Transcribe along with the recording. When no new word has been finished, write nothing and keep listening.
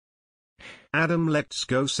Adam, let's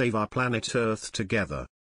go save our planet Earth together.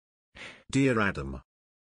 Dear Adam,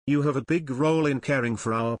 you have a big role in caring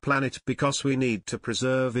for our planet because we need to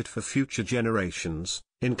preserve it for future generations,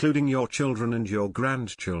 including your children and your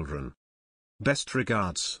grandchildren. Best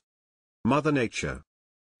regards, Mother Nature.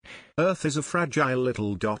 Earth is a fragile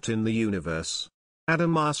little dot in the universe.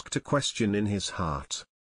 Adam asked a question in his heart.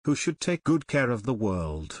 Who should take good care of the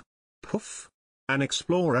world? Poof! An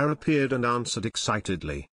explorer appeared and answered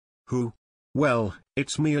excitedly. Who? Well,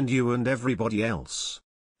 it's me and you and everybody else.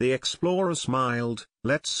 The explorer smiled.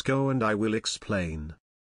 Let's go and I will explain.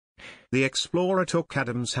 The explorer took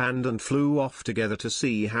Adam's hand and flew off together to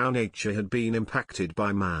see how nature had been impacted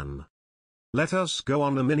by man. Let us go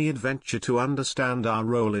on a mini-adventure to understand our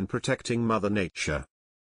role in protecting Mother Nature.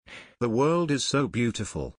 The world is so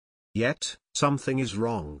beautiful. Yet, something is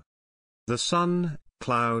wrong. The sun,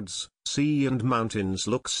 clouds, sea and mountains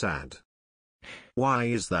look sad. Why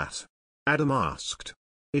is that? Adam asked.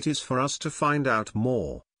 It is for us to find out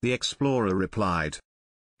more, the explorer replied.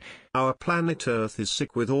 Our planet Earth is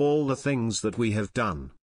sick with all the things that we have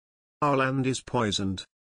done. Our land is poisoned.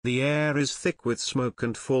 The air is thick with smoke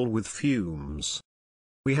and full with fumes.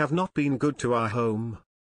 We have not been good to our home.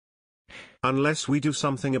 Unless we do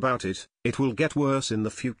something about it, it will get worse in the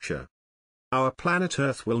future. Our planet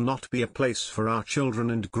Earth will not be a place for our children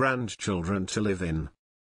and grandchildren to live in.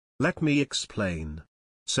 Let me explain,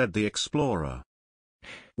 said the explorer.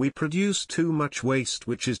 We produce too much waste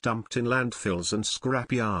which is dumped in landfills and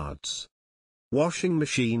scrap yards. Washing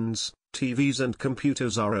machines, TVs and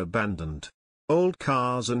computers are abandoned. Old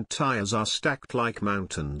cars and tires are stacked like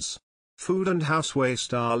mountains. Food and house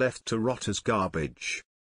waste are left to rot as garbage.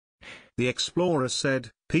 The explorer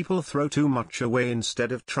said, people throw too much away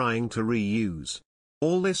instead of trying to reuse.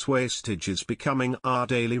 All this wastage is becoming our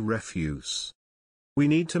daily refuse. We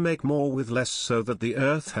need to make more with less so that the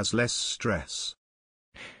earth has less stress.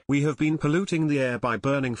 We have been polluting the air by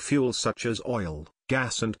burning fuels such as oil,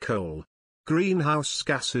 gas and coal. Greenhouse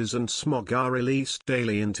gases and smog are released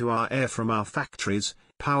daily into our air from our factories,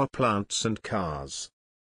 power plants and cars.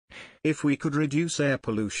 If we could reduce air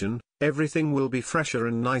pollution, everything will be fresher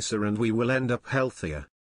and nicer and we will end up healthier.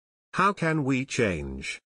 How can we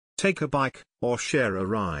change? Take a bike, or share a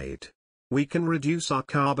ride. We can reduce our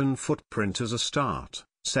carbon footprint as a start,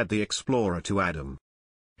 said the explorer to Adam.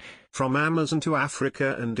 From Amazon to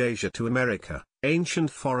Africa and Asia to America, ancient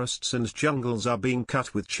forests and jungles are being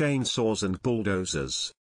cut with chainsaws and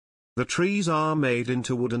bulldozers. The trees are made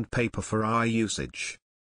into wood and paper for our usage.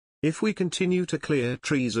 If we continue to clear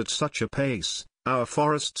trees at such a pace, our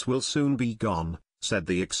forests will soon be gone, said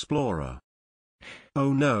the explorer.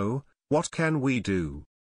 Oh no, what can we do?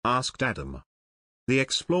 Asked Adam. The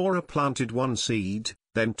explorer planted one seed,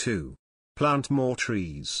 then two. Plant more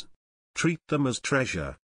trees. Treat them as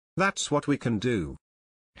treasure. That's what we can do.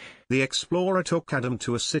 The explorer took Adam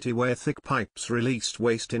to a city where thick pipes released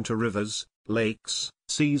waste into rivers, lakes,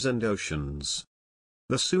 seas and oceans.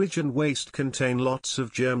 The sewage and waste contain lots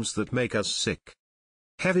of germs that make us sick.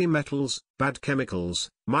 Heavy metals, bad chemicals,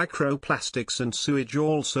 microplastics and sewage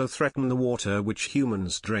also threaten the water which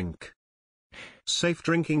humans drink. Safe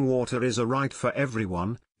drinking water is a right for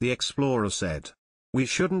everyone, the explorer said. We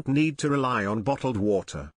shouldn't need to rely on bottled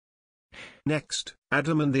water. Next,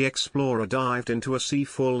 Adam and the explorer dived into a sea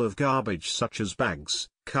full of garbage such as bags,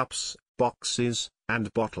 cups, boxes,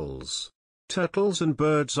 and bottles. Turtles and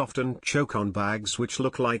birds often choke on bags which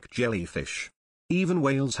look like jellyfish. Even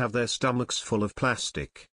whales have their stomachs full of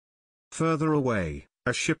plastic. Further away,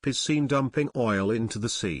 a ship is seen dumping oil into the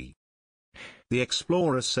sea. The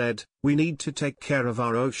explorer said, we need to take care of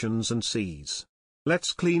our oceans and seas.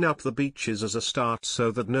 Let's clean up the beaches as a start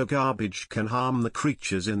so that no garbage can harm the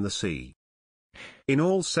creatures in the sea. In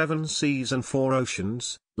all 7 seas and 4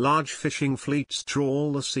 oceans, large fishing fleets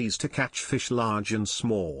trawl the seas to catch fish large and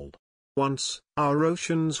small. Once, our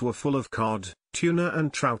oceans were full of cod, tuna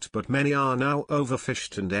and trout, but many are now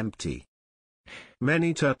overfished and empty.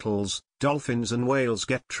 Many turtles, dolphins and whales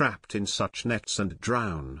get trapped in such nets and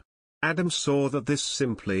drown. Adam saw that this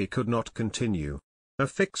simply could not continue. A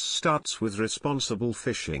fix starts with responsible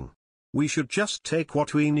fishing. We should just take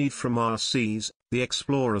what we need from our seas, the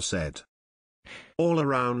explorer said. All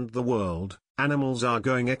around the world, animals are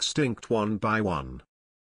going extinct one by one.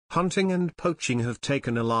 Hunting and poaching have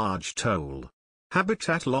taken a large toll.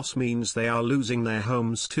 Habitat loss means they are losing their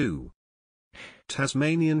homes too.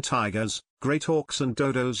 Tasmanian tigers, great hawks and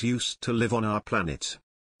dodos used to live on our planet.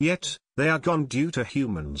 Yet, they are gone due to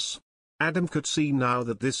humans. Adam could see now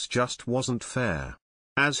that this just wasn't fair.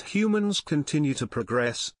 As humans continue to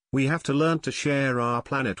progress, we have to learn to share our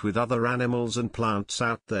planet with other animals and plants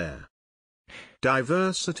out there.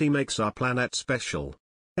 Diversity makes our planet special.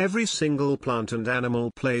 Every single plant and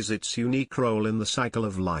animal plays its unique role in the cycle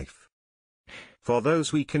of life. For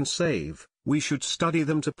those we can save, we should study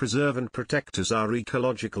them to preserve and protect as our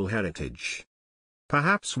ecological heritage.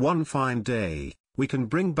 Perhaps one fine day, we can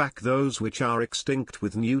bring back those which are extinct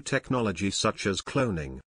with new technology such as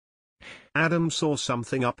cloning. Adam saw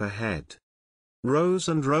something up ahead. Rows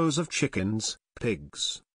and rows of chickens,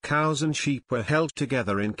 pigs, cows and sheep were held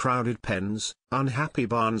together in crowded pens, unhappy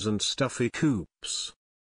barns and stuffy coops.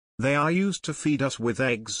 They are used to feed us with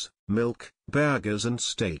eggs, milk, burgers and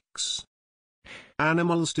steaks.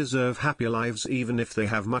 Animals deserve happy lives even if they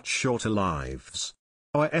have much shorter lives.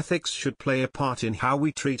 Our ethics should play a part in how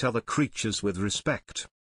we treat other creatures with respect.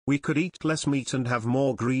 We could eat less meat and have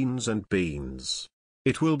more greens and beans.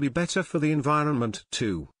 It will be better for the environment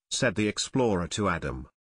too, said the explorer to Adam.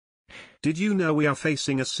 Did you know we are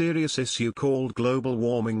facing a serious issue called global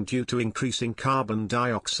warming due to increasing carbon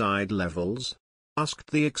dioxide levels?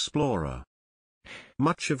 Asked the explorer.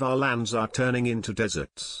 Much of our lands are turning into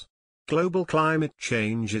deserts. Global climate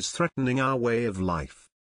change is threatening our way of life.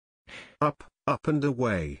 Up and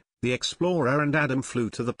away, the explorer and Adam flew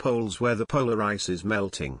to the poles where the polar ice is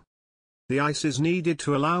melting. The ice is needed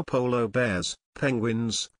to allow polar bears,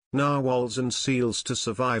 penguins, narwhals and seals to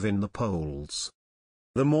survive in the poles.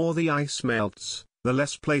 The more the ice melts, the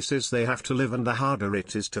less places they have to live and the harder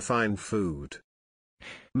it is to find food.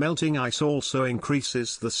 Melting ice also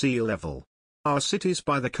increases the sea level. Our cities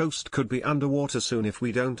by the coast could be underwater soon if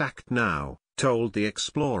we don't act now, told the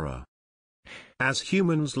explorer. As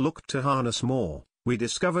humans looked to harness more, we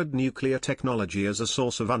discovered nuclear technology as a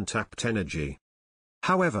source of untapped energy.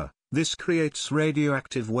 However, this creates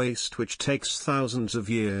radioactive waste which takes thousands of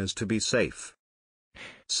years to be safe.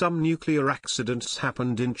 Some nuclear accidents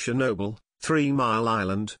happened in Chernobyl, 3 Mile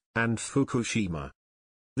Island, and Fukushima.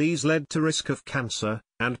 These led to risk of cancer,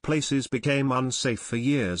 and places became unsafe for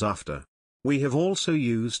years after. We have also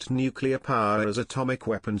used nuclear power as atomic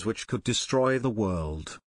weapons which could destroy the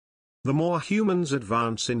world. The more humans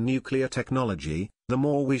advance in nuclear technology, the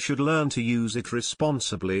more we should learn to use it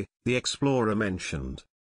responsibly, the explorer mentioned.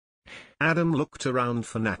 Adam looked around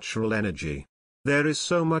for natural energy. There is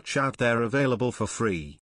so much out there available for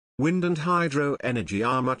free. Wind and hydro energy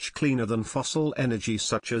are much cleaner than fossil energy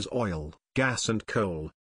such as oil, gas and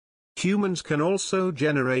coal. Humans can also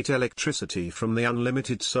generate electricity from the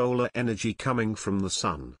unlimited solar energy coming from the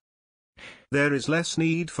sun. There is less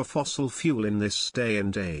need for fossil fuel in this day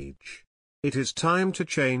and age. It is time to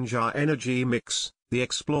change our energy mix, the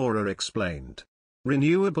explorer explained.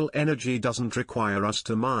 Renewable energy doesn't require us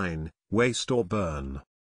to mine, waste or burn.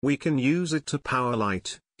 We can use it to power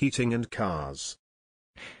light, heating and cars.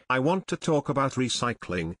 I want to talk about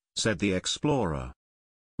recycling, said the explorer.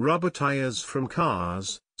 Rubber tires from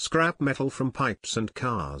cars, scrap metal from pipes and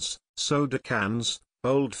cars, soda cans,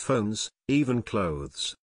 old phones, even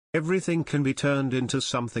clothes. Everything can be turned into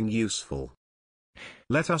something useful.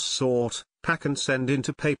 Let us sort, pack and send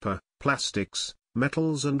into paper, plastics,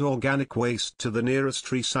 metals and organic waste to the nearest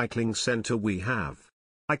recycling center we have.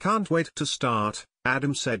 I can't wait to start,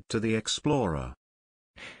 Adam said to the explorer.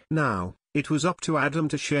 Now, it was up to Adam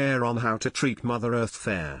to share on how to treat Mother Earth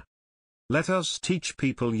fair. Let us teach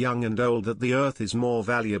people young and old that the earth is more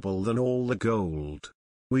valuable than all the gold.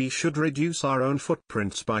 We should reduce our own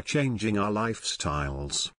footprints by changing our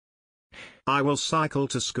lifestyles. I will cycle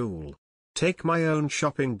to school. Take my own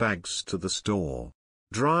shopping bags to the store.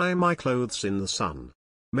 Dry my clothes in the sun.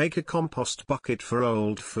 Make a compost bucket for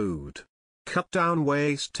old food. Cut down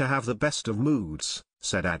waste to have the best of moods,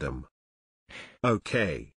 said Adam.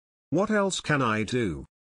 Okay. What else can I do?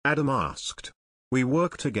 Adam asked. We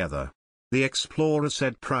work together. The explorer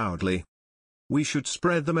said proudly. We should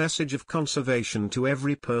spread the message of conservation to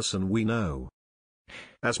every person we know.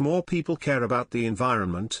 As more people care about the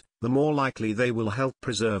environment, the more likely they will help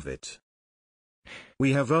preserve it.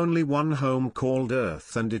 We have only one home called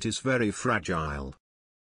Earth and it is very fragile.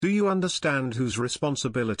 Do you understand whose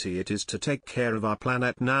responsibility it is to take care of our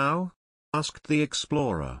planet now? Asked the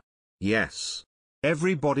explorer. Yes.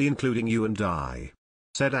 Everybody including you and I,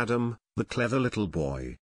 said Adam, the clever little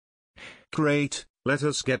boy. Great, let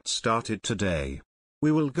us get started today.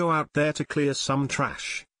 We will go out there to clear some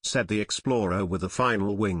trash, said the explorer with a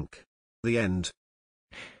final wink. The end.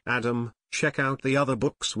 Adam, check out the other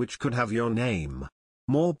books which could have your name.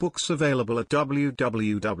 More books available at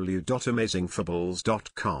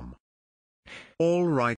www.amazingfables.com. All right.